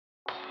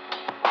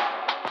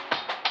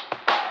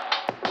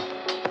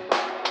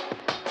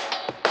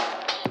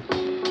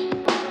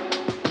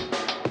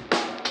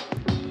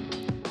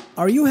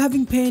Are you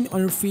having pain on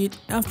your feet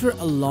after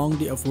a long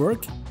day of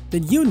work?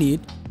 Then you need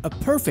a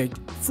perfect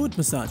foot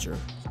massager.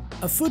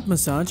 A foot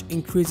massage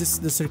increases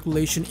the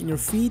circulation in your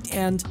feet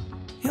and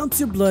helps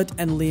your blood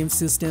and lymph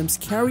systems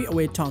carry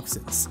away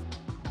toxins.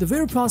 The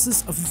very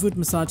process of a foot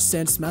massage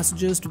sends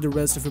messages to the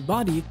rest of your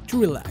body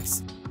to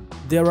relax.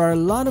 There are a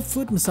lot of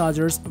foot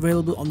massagers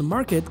available on the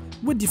market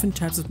with different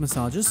types of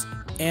massages,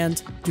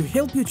 and to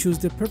help you choose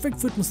the perfect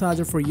foot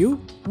massager for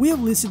you, we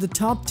have listed the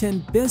top 10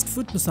 best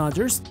foot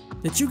massagers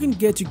that you can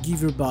get to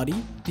give your body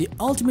the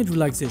ultimate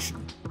relaxation.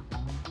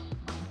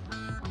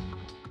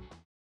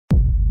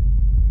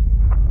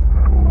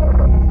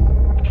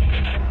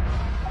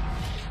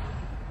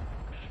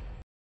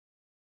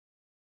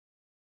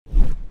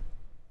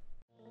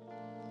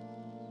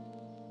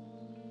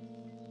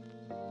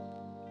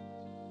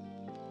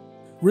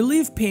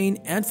 Relieve pain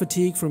and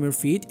fatigue from your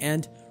feet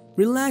and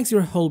relax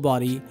your whole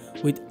body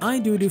with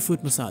IDODO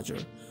foot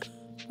massager,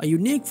 a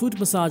unique foot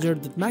massager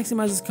that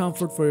maximizes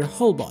comfort for your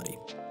whole body.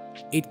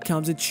 It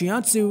comes with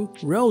Shiatsu,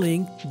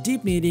 rolling,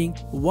 deep kneading,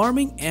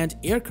 warming and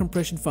air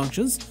compression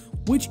functions,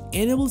 which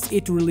enables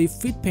it to relieve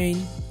feet pain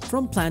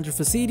from plantar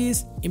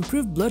fasciitis,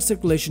 improve blood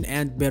circulation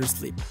and better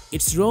sleep.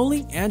 It's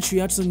rolling and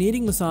Shiatsu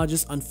kneading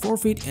massages on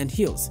forefeet and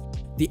heels.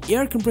 The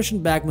air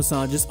compression bag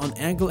massages on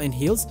ankle and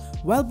heels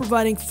while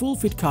providing full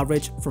feet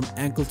coverage from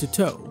ankle to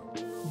toe.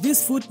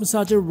 This foot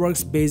massager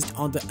works based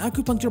on the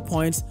acupuncture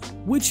points,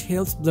 which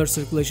helps blood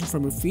circulation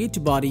from your feet to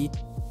body,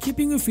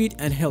 keeping your feet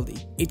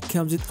unhealthy. It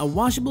comes with a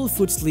washable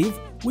foot sleeve,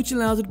 which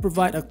allows you to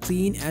provide a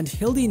clean and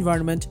healthy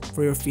environment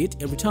for your feet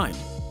every time.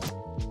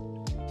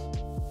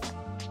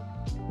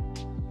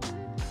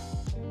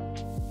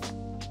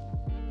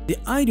 The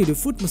IDODO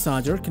foot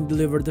massager can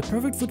deliver the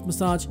perfect foot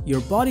massage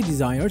your body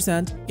desires,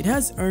 and it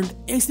has earned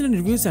excellent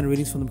reviews and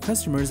ratings from the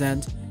customers,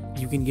 and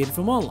you can get it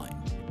from online.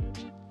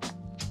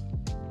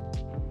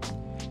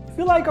 If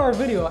you like our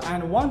video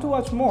and want to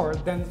watch more,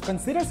 then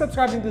consider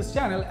subscribing to this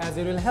channel as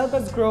it will help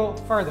us grow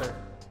further.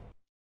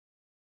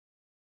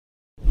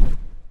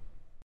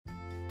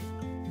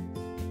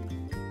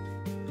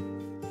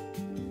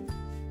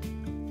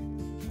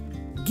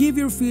 Give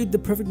your feet the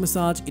perfect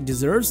massage it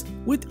deserves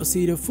with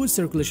OSITO Foot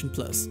Circulation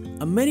Plus,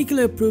 a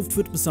medically approved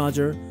foot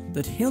massager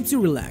that helps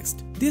you relax.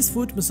 This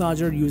foot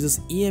massager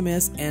uses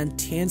EMS and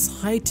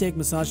TENS high-tech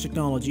massage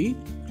technology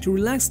to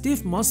relax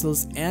stiff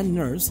muscles and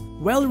nerves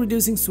while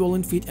reducing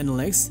swollen feet and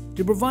legs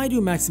to provide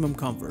you maximum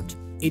comfort.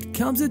 It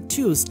comes with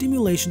two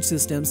stimulation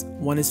systems,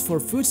 one is for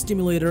foot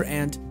stimulator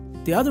and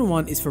the other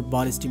one is for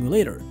body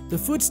stimulator. The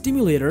foot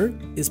stimulator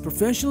is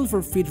professional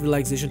for feet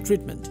relaxation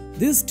treatment.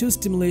 These two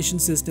stimulation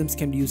systems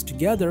can be used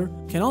together,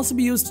 can also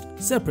be used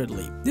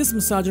separately. This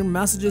massager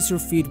massages your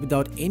feet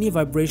without any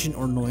vibration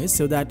or noise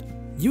so that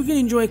you can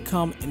enjoy a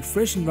calm and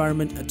fresh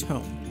environment at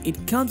home.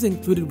 It comes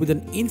included with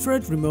an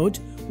infrared remote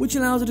which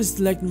allows you to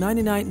select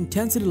 99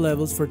 intensity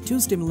levels for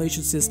two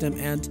stimulation system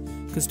and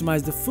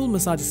customize the full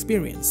massage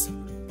experience.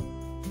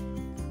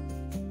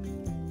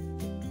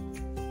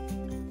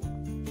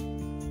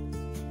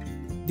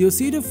 The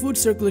OSITO Foot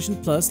Circulation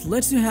Plus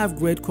lets you have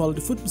great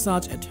quality foot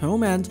massage at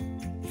home and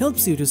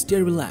helps you to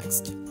stay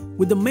relaxed.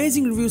 With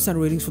amazing reviews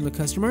and ratings from the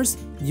customers,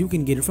 you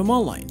can get it from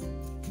online.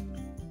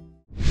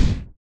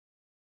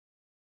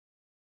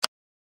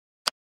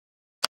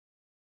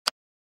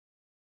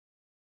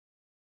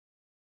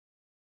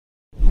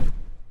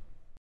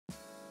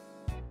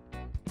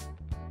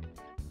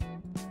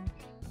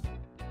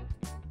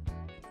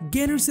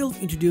 Get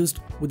yourself introduced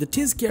with the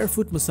TISSCARE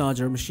foot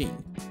massager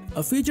machine,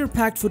 a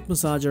feature-packed foot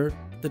massager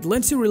that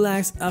lets you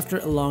relax after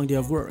a long day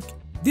of work.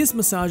 This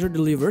massager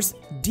delivers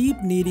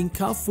deep kneading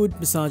cuff foot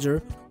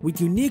massager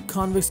with unique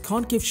convex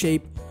concave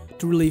shape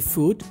to relieve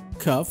foot,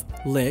 cuff,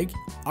 leg,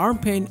 arm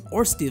pain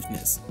or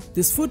stiffness.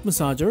 This foot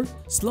massager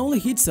slowly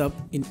heats up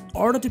in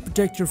order to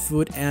protect your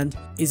foot and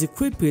is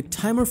equipped with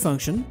timer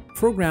function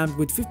programmed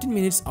with 15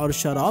 minutes auto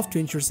shut off to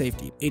ensure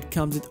safety. It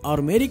comes with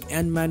automatic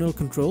and manual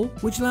control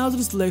which allows you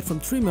to select from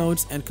 3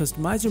 modes and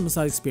customize your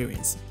massage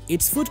experience.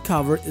 Its foot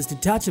cover is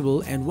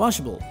detachable and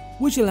washable,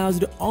 which allows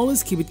you to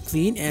always keep it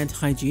clean and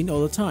hygiene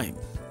all the time.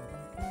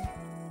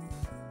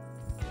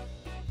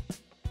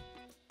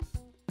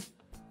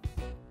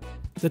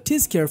 The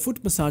TISSCARE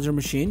foot massager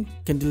machine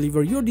can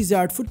deliver your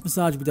desired foot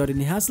massage without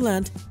any hassle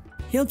and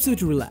helps you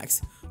to relax.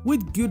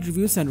 With good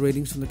reviews and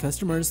ratings from the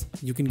customers,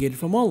 you can get it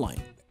from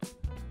online.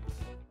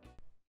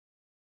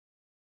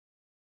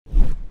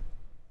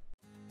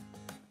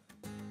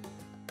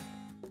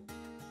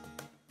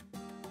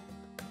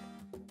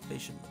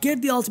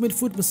 Get the ultimate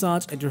foot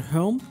massage at your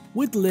home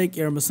with Leg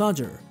Air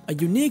Massager, a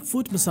unique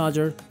foot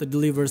massager that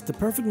delivers the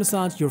perfect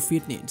massage your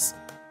feet needs.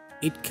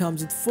 It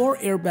comes with 4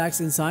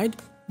 airbags inside,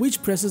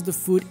 which presses the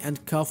foot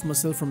and cuff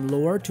muscle from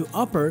lower to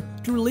upper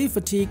to relieve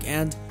fatigue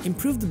and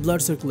improve the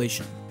blood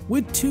circulation.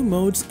 With 2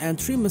 modes and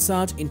 3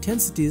 massage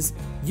intensities,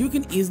 you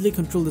can easily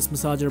control this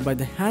massager by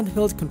the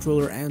handheld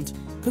controller and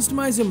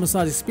customize your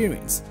massage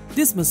experience.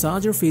 This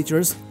massager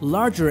features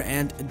larger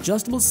and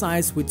adjustable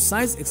size with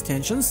size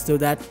extensions so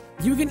that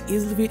you can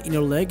easily fit in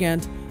your leg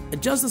and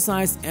adjust the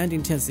size and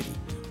intensity.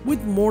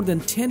 With more than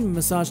 10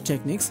 massage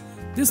techniques,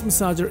 this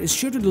massager is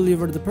sure to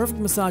deliver the perfect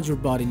massage your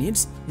body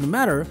needs, no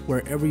matter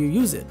wherever you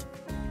use it.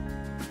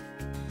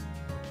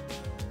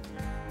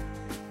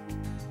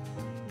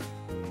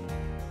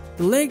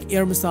 The leg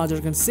air massager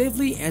can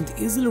safely and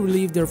easily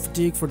relieve their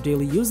fatigue for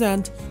daily use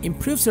and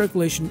improve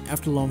circulation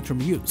after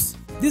long-term use.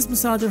 This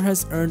massager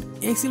has earned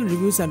excellent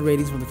reviews and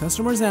ratings from the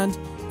customers, and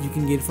you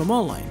can get it from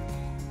online.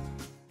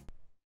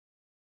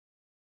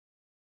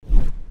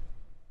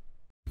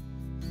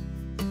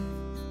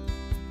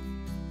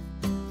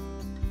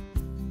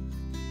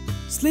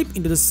 Slip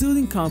into the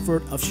soothing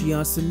comfort of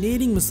Shiatsu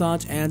kneading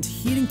massage and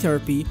heating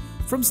therapy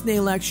from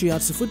Snailax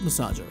Shiatsu foot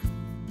massager.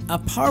 A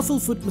powerful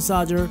foot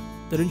massager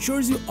that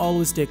ensures you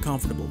always stay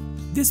comfortable.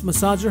 This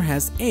massager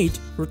has 8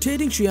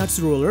 rotating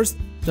Shiatsu rollers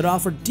that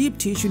offer deep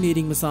tissue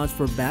kneading massage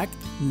for back,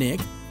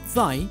 neck,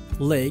 thigh,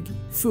 leg,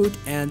 foot,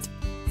 and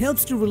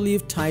helps to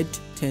relieve tight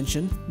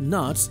tension,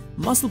 knots,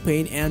 muscle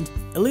pain, and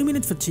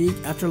eliminate fatigue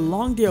after a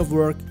long day of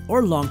work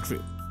or long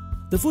trip.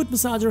 The foot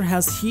massager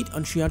has heat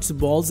on Shiatsu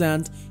balls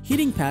and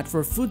heating pad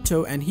for foot,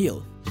 toe, and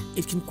heel.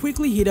 It can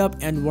quickly heat up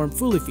and warm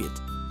fully fit.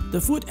 The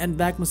foot and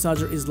back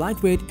massager is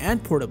lightweight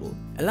and portable,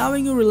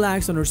 allowing you to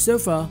relax on your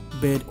sofa,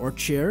 bed, or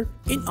chair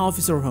in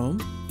office or home.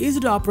 Easy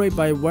to operate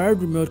by a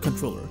wired remote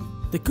controller.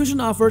 The cushion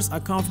offers a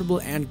comfortable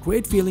and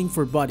great feeling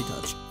for body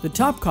touch. The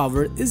top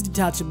cover is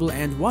detachable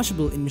and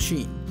washable in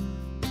machine.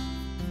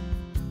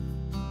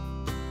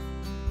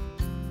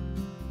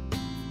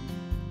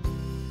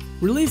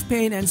 Relieve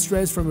pain and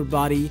stress from your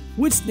body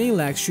with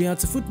Snailax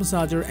Shiatsu foot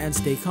massager and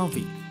stay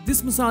comfy.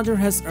 This massager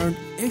has earned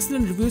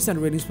excellent reviews and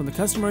ratings from the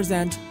customers,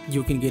 and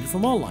you can get it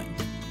from online.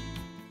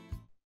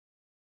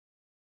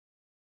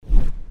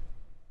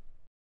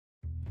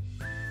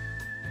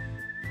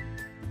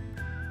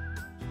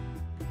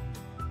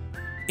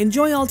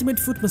 Enjoy ultimate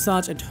foot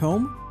massage at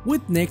home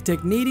with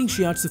Nekteck Kneading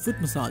Shiatsu foot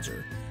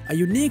massager, a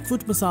unique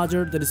foot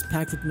massager that is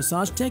packed with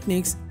massage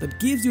techniques that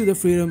gives you the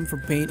freedom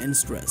from pain and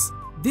stress.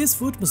 This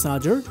foot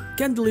massager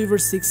can deliver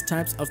 6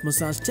 types of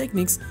massage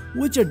techniques,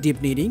 which are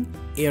deep kneading,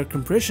 air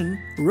compression,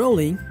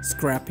 rolling,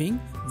 scraping,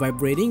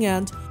 vibrating,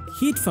 and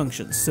heat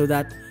functions, so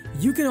that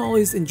you can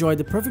always enjoy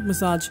the perfect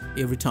massage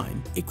every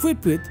time.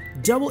 Equipped with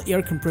double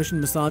air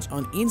compression massage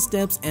on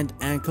insteps and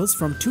ankles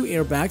from 2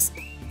 airbags,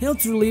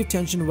 helps relieve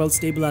tension while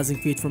stabilizing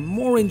feet for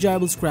more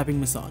enjoyable scrapping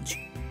massage.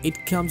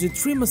 It comes with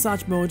 3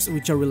 massage modes,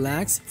 which are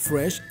relax,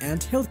 fresh,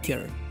 and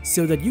healthcare,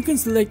 so that you can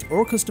select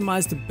or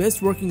customize the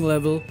best working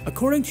level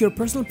according to your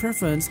personal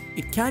preference.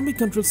 It can be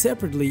controlled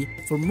separately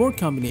for more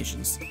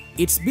combinations.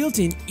 Its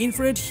built-in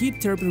infrared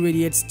heat therapy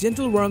radiates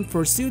gentle warmth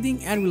for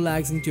soothing and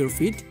relaxing to your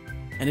feet,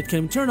 and it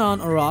can be turned on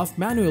or off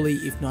manually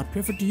if not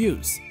preferred to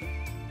use.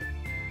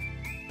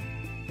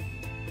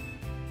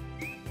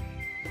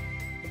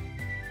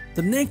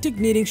 The Nekteck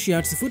Kneading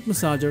Shiatsu foot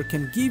massager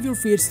can give your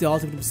feet the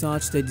ultimate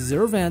massage they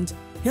deserve and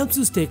helps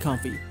you stay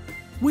comfy.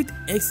 With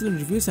excellent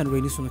reviews and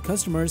ratings from the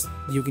customers,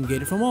 you can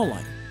get it from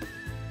online.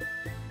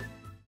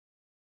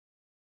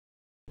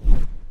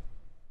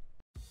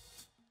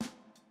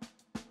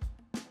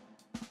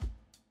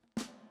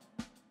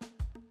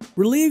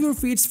 Relieve your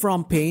feet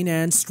from pain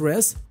and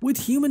stress with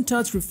Human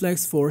Touch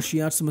Reflex 4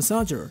 Shiatsu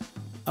massager,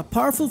 a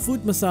powerful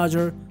foot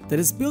massager that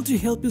is built to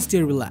help you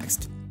stay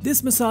relaxed.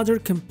 This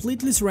massager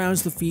completely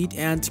surrounds the feet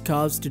and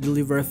calves to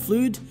deliver a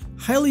fluid,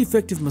 highly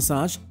effective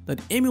massage that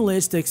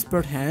emulates the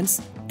expert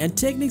hands and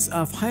techniques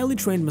of highly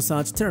trained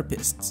massage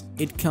therapists.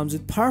 It comes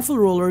with powerful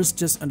rollers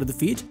just under the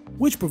feet,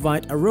 which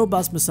provide a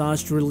robust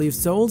massage to relieve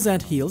soles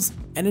and heels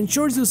and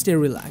ensures you stay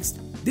relaxed.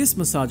 This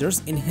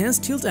massager's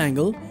enhanced tilt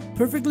angle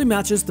perfectly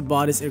matches the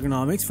body's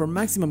ergonomics for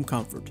maximum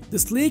comfort. The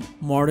sleek,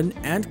 modern,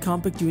 and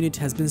compact unit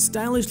has been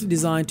stylishly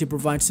designed to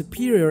provide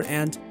superior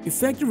and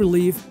effective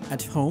relief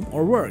at home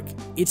or work.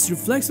 Its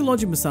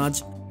reflexology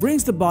massage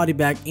brings the body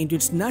back into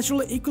its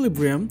natural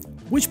equilibrium,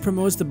 which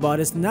promotes the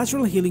body's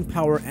natural healing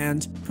power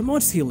and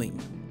promotes healing.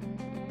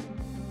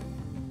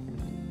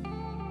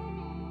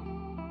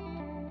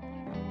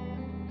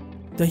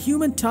 The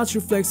Human Touch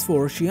Reflex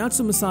 4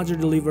 Shiatsu massager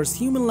delivers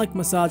human-like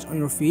massage on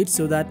your feet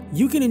so that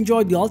you can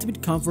enjoy the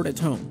ultimate comfort at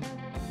home.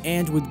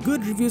 And with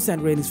good reviews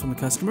and ratings from the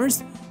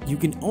customers, you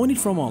can own it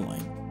from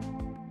online.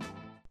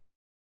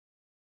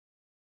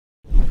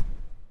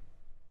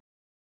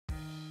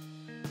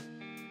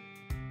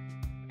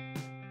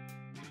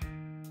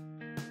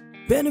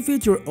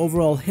 Benefit your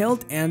overall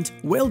health and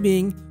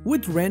well-being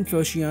with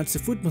RENPHO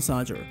Shiatsu foot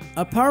massager,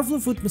 a powerful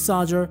foot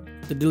massager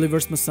that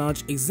delivers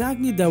massage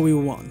exactly the way you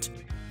want.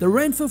 The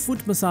RENPHO foot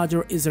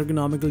massager is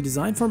ergonomically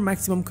designed for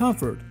maximum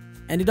comfort,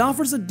 and it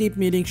offers a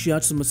deep-kneading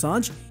Shiatsu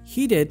massage,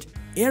 heated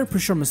air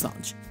pressure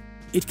massage.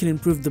 It can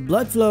improve the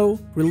blood flow,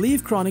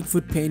 relieve chronic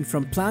foot pain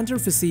from plantar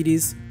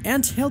fasciitis,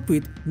 and help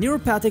with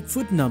neuropathic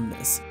foot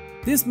numbness.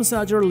 This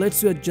massager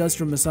lets you adjust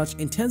your massage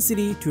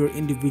intensity to your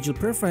individual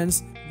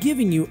preference,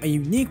 giving you a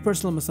unique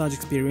personal massage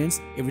experience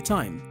every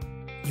time.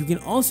 You can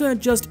also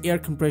adjust air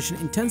compression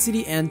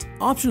intensity and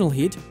optional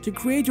heat to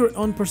create your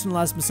own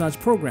personalized massage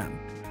program.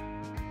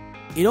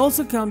 It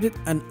also comes with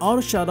an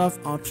auto shut-off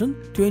option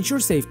to ensure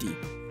safety.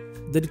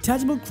 The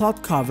detachable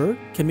cloth cover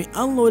can be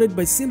unloaded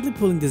by simply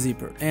pulling the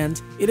zipper,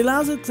 and it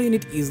allows you to clean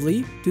it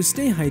easily to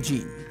stay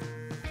hygiene.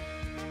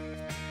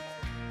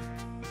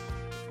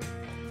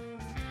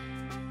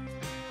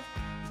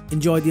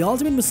 Enjoy the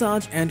ultimate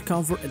massage and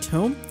comfort at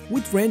home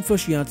with RENPHO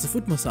Shiatsu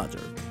foot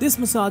massager. This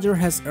massager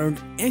has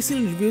earned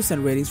excellent reviews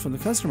and ratings from the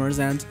customers,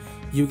 and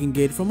you can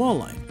get it from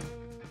online.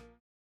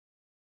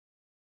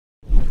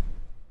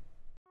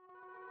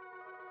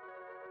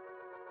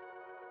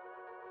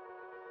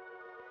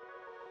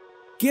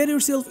 Get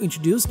yourself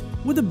introduced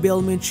with the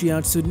Belmint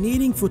Shiatsu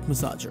Kneading Foot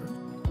Massager,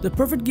 the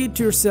perfect gift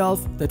to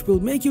yourself that will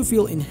make you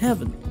feel in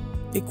heaven.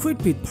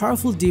 Equipped with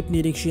powerful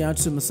deep-kneading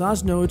Shiatsu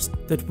massage nodes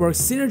that work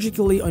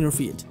synergistically on your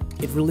feet,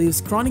 it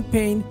relieves chronic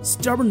pain,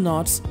 stubborn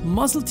knots,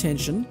 muscle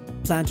tension,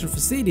 plantar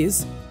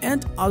fasciitis,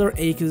 and other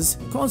aches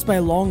caused by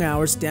long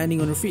hours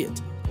standing on your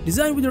feet.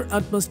 Designed with your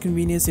utmost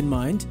convenience in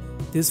mind,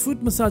 this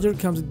foot massager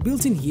comes with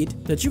built-in heat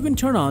that you can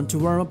turn on to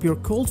warm up your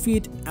cold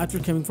feet after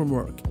coming from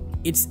work.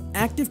 Its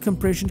active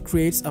compression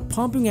creates a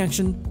pumping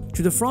action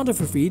to the front of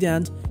your feet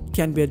and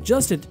can be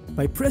adjusted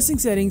by pressing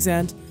settings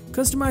and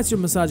customize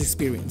your massage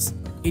experience.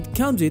 It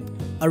comes with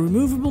a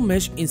removable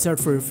mesh insert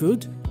for your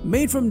foot,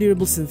 made from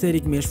durable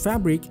synthetic mesh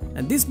fabric,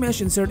 and this mesh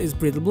insert is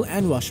breathable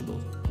and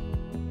washable.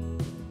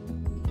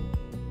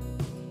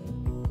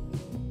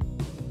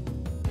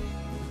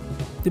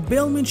 The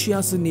Belmint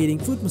Shiatsu Kneading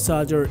Foot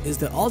Massager is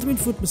the ultimate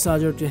foot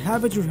massager to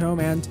have at your home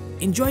and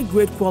enjoy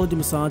great quality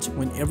massage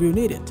whenever you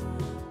need it.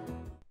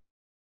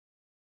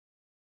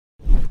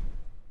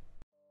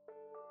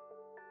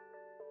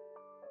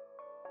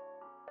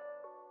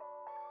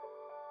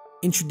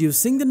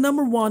 Introducing the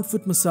 #1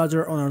 foot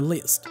massager on our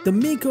list, the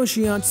Miko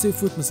Shiatsu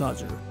foot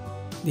massager.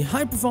 The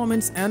high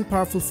performance and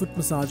powerful foot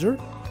massager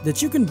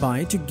that you can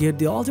buy to get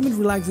the ultimate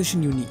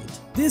relaxation you need.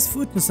 This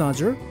foot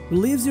massager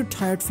relieves your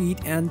tired feet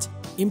and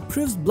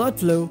improves blood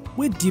flow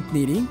with deep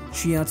kneading,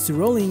 Shiatsu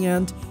rolling,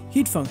 and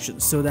heat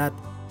functions so that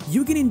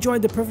you can enjoy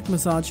the perfect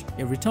massage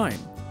every time.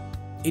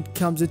 It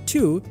comes with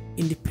 2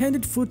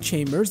 independent foot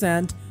chambers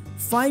and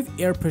 5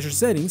 air pressure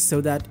settings so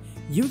that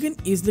you can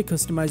easily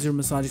customize your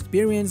massage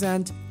experience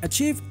and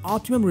achieve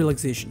optimum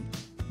relaxation.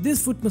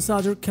 This foot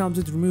massager comes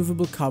with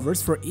removable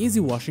covers for easy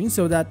washing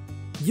so that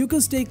you can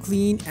stay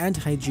clean and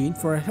hygiene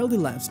for a healthy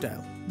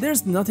lifestyle.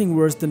 There's nothing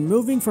worse than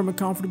moving from a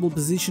comfortable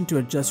position to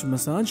adjust your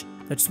massage.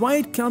 That's why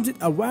it comes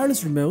with a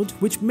wireless remote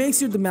which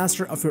makes you the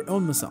master of your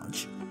own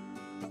massage.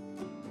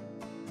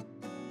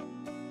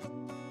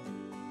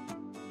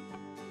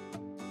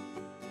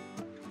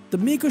 The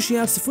Miko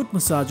Shiatsu foot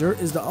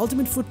massager is the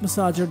ultimate foot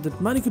massager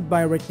that money could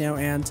buy right now,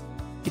 and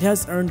it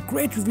has earned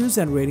great reviews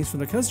and ratings from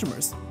the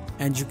customers,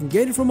 and you can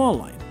get it from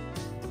online.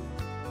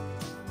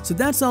 So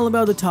that's all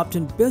about the top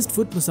 10 best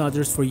foot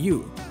massagers for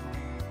you.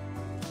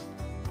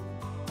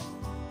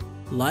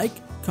 Like,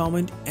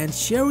 comment, and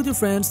share with your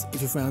friends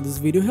if you found this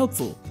video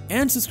helpful,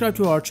 and subscribe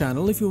to our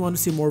channel if you want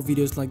to see more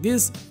videos like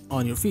this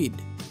on your feed.